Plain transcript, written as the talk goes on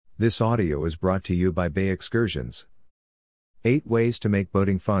This audio is brought to you by Bay Excursions. 8 ways to make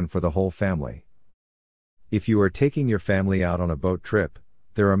boating fun for the whole family. If you are taking your family out on a boat trip,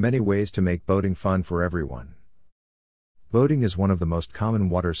 there are many ways to make boating fun for everyone. Boating is one of the most common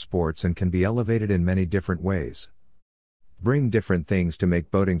water sports and can be elevated in many different ways. Bring different things to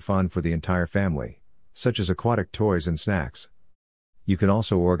make boating fun for the entire family, such as aquatic toys and snacks. You can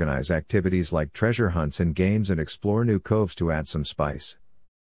also organize activities like treasure hunts and games and explore new coves to add some spice.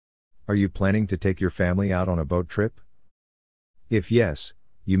 Are you planning to take your family out on a boat trip? If yes,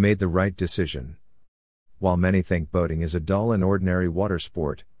 you made the right decision. While many think boating is a dull and ordinary water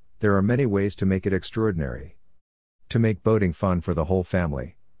sport, there are many ways to make it extraordinary. To make boating fun for the whole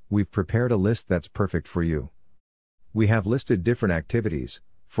family, we've prepared a list that's perfect for you. We have listed different activities,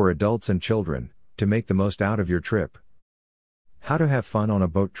 for adults and children, to make the most out of your trip. How to have fun on a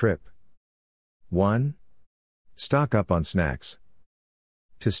boat trip. 1. Stock up on snacks.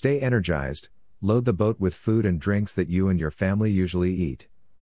 To stay energized, load the boat with food and drinks that you and your family usually eat.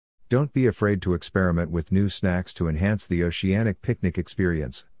 Don't be afraid to experiment with new snacks to enhance the oceanic picnic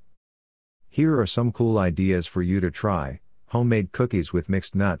experience. Here are some cool ideas for you to try: homemade cookies with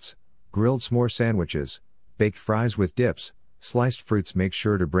mixed nuts, grilled s'more sandwiches, baked fries with dips, sliced fruits. Make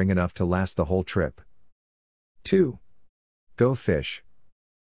sure to bring enough to last the whole trip. 2. Go fish.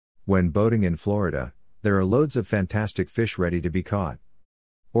 When boating in Florida, there are loads of fantastic fish ready to be caught.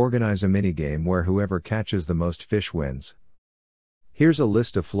 Organize a minigame where whoever catches the most fish wins. Here's a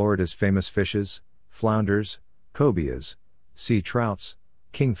list of Florida's famous fishes: flounders, cobias, sea trouts,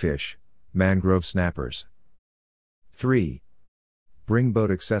 kingfish, mangrove snappers. 3. Bring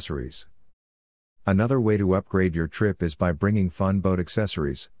boat accessories. Another way to upgrade your trip is by bringing fun boat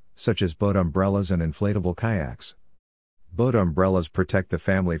accessories, such as boat umbrellas and inflatable kayaks. Boat umbrellas protect the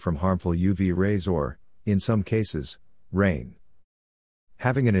family from harmful UV rays or, in some cases, rain.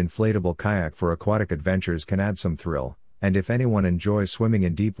 Having an inflatable kayak for aquatic adventures can add some thrill, and if anyone enjoys swimming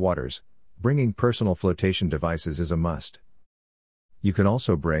in deep waters, bringing personal flotation devices is a must. You can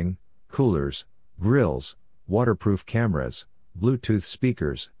also bring coolers, grills, waterproof cameras, Bluetooth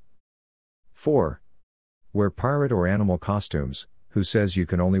speakers. 4. Wear pirate or animal costumes. Who says you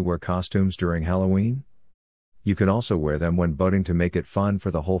can only wear costumes during Halloween? You can also wear them when boating to make it fun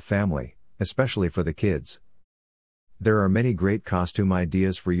for the whole family, especially for the kids. There are many great costume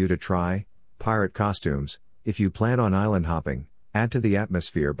ideas for you to try. Pirate costumes. If you plan on island hopping, add to the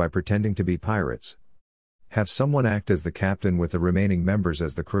atmosphere by pretending to be pirates. Have someone act as the captain with the remaining members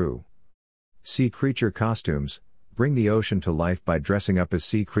as the crew. Sea creature costumes. Bring the ocean to life by dressing up as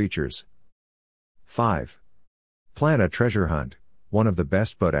sea creatures. 5. Plan a treasure hunt. One of the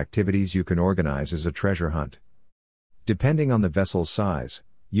best boat activities you can organize is a treasure hunt. Depending on the vessel's size,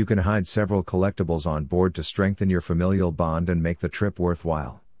 you can hide several collectibles on board to strengthen your familial bond and make the trip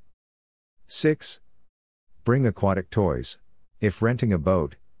worthwhile. 6. Bring aquatic toys. If renting a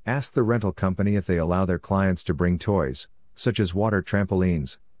boat, ask the rental company if they allow their clients to bring toys, such as water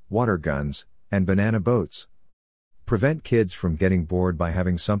trampolines, water guns, and banana boats. Prevent kids from getting bored by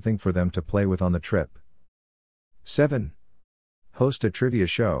having something for them to play with on the trip. 7. Host a trivia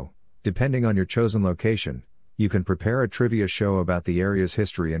show. Depending on your chosen location, you can prepare a trivia show about the area's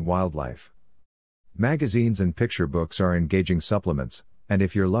history and wildlife. Magazines and picture books are engaging supplements, and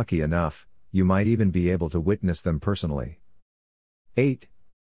if you're lucky enough, you might even be able to witness them personally. 8.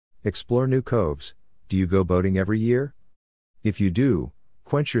 Explore new coves. Do you go boating every year? If you do,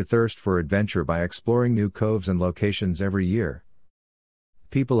 quench your thirst for adventure by exploring new coves and locations every year.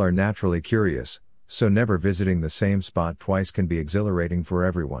 People are naturally curious, so never visiting the same spot twice can be exhilarating for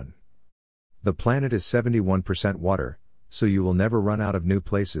everyone. The planet is 71% water, so you will never run out of new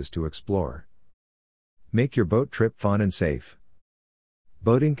places to explore. Make your boat trip fun and safe.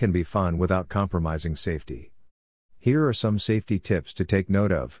 Boating can be fun without compromising safety. Here are some safety tips to take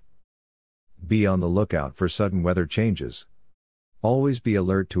note of. Be on the lookout for sudden weather changes. Always be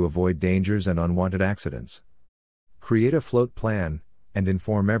alert to avoid dangers and unwanted accidents. Create a float plan, and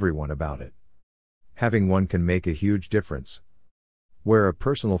inform everyone about it. Having one can make a huge difference. Wear a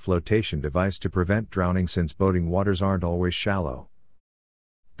personal flotation device to prevent drowning since boating waters aren't always shallow.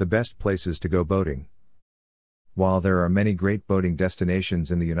 The best places to go boating. While there are many great boating destinations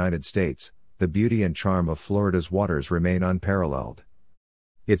in the United States, the beauty and charm of Florida's waters remain unparalleled.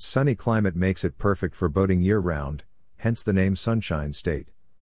 Its sunny climate makes it perfect for boating year-round, hence the name Sunshine State.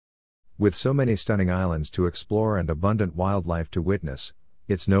 With so many stunning islands to explore and abundant wildlife to witness,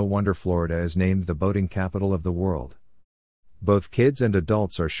 it's no wonder Florida is named the boating capital of the world. Both kids and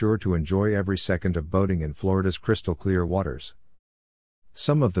adults are sure to enjoy every second of boating in Florida's crystal clear waters.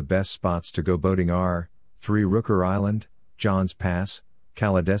 Some of the best spots to go boating are 3 Rooker Island, Johns Pass,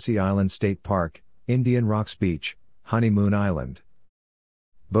 Kalidesi Island State Park, Indian Rocks Beach, Honeymoon Island.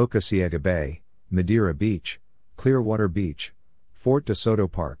 Boca Ciega Bay, Madeira Beach, Clearwater Beach, Fort de Soto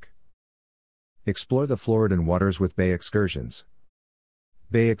Park. Explore the Floridan waters with Bay Excursions.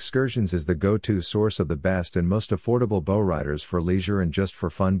 Bay Excursions is the go-to source of the best and most affordable bow riders for leisure and just for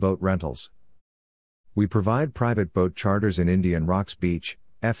fun boat rentals. We provide private boat charters in Indian Rocks Beach,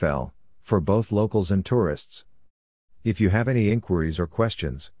 FL, for both locals and tourists. If you have any inquiries or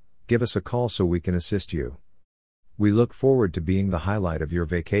questions, give us a call so we can assist you. We look forward to being the highlight of your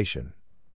vacation.